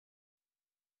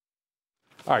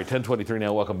All right, 10:23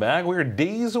 now. Welcome back. We're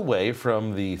days away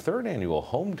from the third annual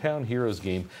Hometown Heroes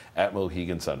game at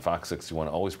Mohegan Sun. Fox 61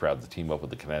 always proud to team up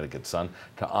with the Connecticut Sun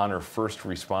to honor first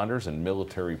responders and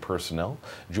military personnel.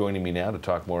 Joining me now to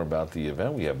talk more about the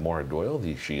event, we have Maura Doyle.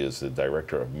 She is the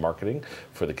Director of Marketing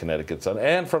for the Connecticut Sun.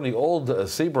 And from the old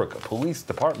Saybrook Police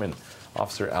Department,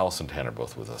 Officer Allison Tanner,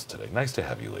 both with us today. Nice to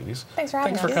have you, ladies. Thanks for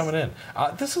having us. Thanks for coming in.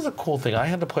 This is a cool thing. I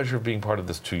had the pleasure of being part of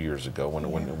this 2 years ago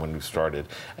when we started,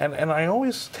 and I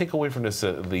always take away from this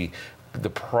the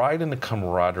pride and the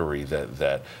camaraderie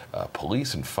that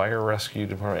police and fire rescue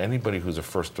department, anybody who's a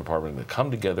first department, to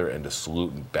come together and to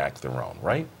salute and back their own,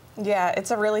 right? Yeah,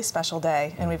 it's a really special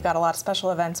day, and we've got a lot of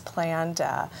special events planned,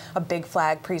 a big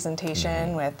flag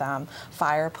presentation with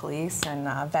fire, police,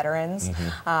 and veterans,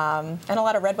 and a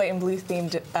lot of red, white, and blue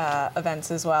themed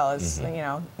events as well as, you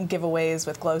know, giveaveaways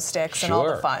with glow sticks and all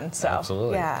the fun. So,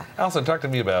 absolutely. Yeah. Allison, talk to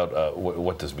me about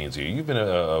what this means to you. You've been an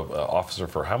officer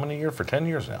for how many years? For 10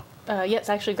 years now? Yes,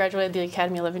 I actually graduated the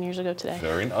academy 11 years ago today.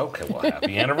 Okay, well,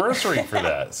 happy anniversary for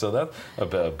that. So that's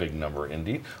a big number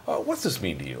indeed. What's this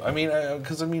mean to you? I mean,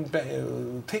 because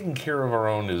taking care of our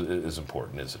own is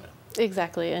important, isn't it?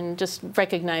 Exactly, and just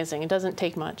recognizing. It doesn't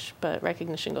take much, but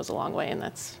recognition goes a long way, and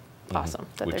that's awesome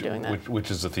that they're doing that. Which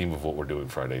is the theme of what we're doing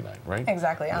Friday night, right?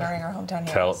 Exactly, honoring our hometown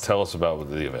heroes. Tell us about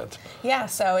the event. Yeah,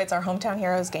 so it's our Hometown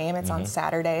Heroes game. It's on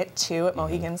Saturday at 2 at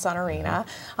Mohegan Sun Arena.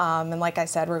 And like I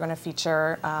said, we're going to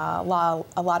feature a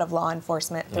lot of law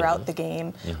enforcement throughout the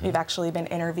game. We've actually been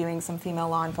interviewing some female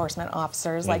law enforcement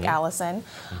officers like Allison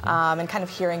and kind of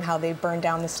hearing how they burn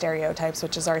down the stereotypes,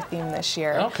 which is our theme this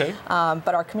year. Okay.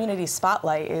 But our community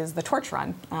spotlight is the torch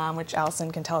run, which Allison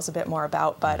can tell us a bit more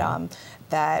about. But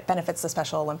that benefits the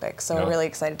Special Olympics, so we're really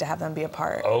excited to have them be a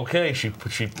part. Okay, she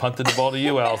punted the ball to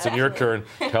you, Allison. Your turn.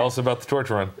 Tell us about the torch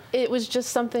run. It was just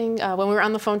something, when we were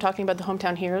on the phone talking about the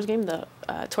Hometown Heroes game, the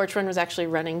torch run was actually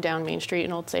running down Main Street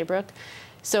in Old Saybrook.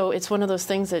 So it's one of those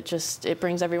things that just, it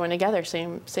brings everyone together,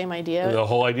 same idea. The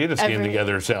whole idea to stand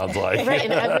together, sounds like. Right,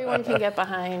 and everyone can get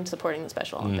behind supporting the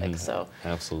Special Olympics. So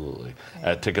absolutely.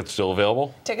 Tickets still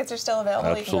available? Tickets are still available.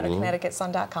 Absolutely. You can go to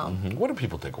ConnecticutSun.com. What do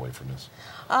people take away from this?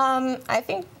 I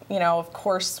think, you know, of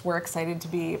course, we're excited to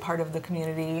be part of the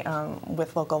community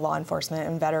with local law enforcement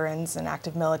and veterans and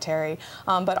active military,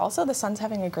 but also the Sun's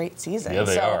having a great season. Yeah,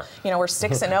 they are. You know, we're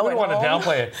 6-0 at home. We don't want to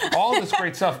downplay it. All this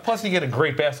great stuff. Plus, you get a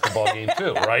great basketball game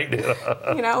too, right?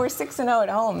 You know, we're 6-0 at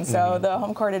home, so the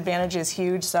home court advantage is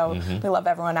huge. So we love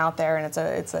everyone out there, and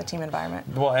it's a team environment.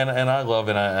 Well, and I love,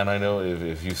 and I know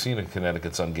if you've seen a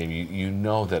Connecticut Sun game, you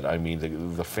know that, I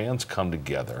mean, the fans come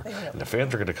together, and the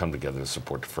fans are going to come together to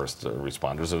support the first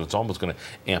responders, and it's almost going to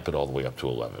amp it all the way up to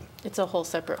 11. it's a whole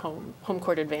separate home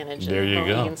court advantage. There you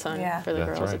go. Mohegan Sun for the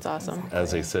That's girls. right. It's awesome. Exactly.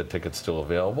 As I said, tickets still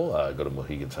available. Go to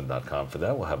MoheganSun.com for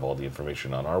that. We'll have all the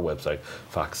information on our website,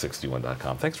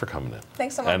 Fox61.com. Thanks for coming in.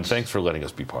 Thanks so much. And thanks for letting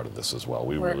us be part of this as well.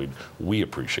 We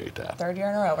appreciate that. Third year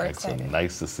in a row. We're Excellent. excited.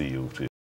 Nice to see you too.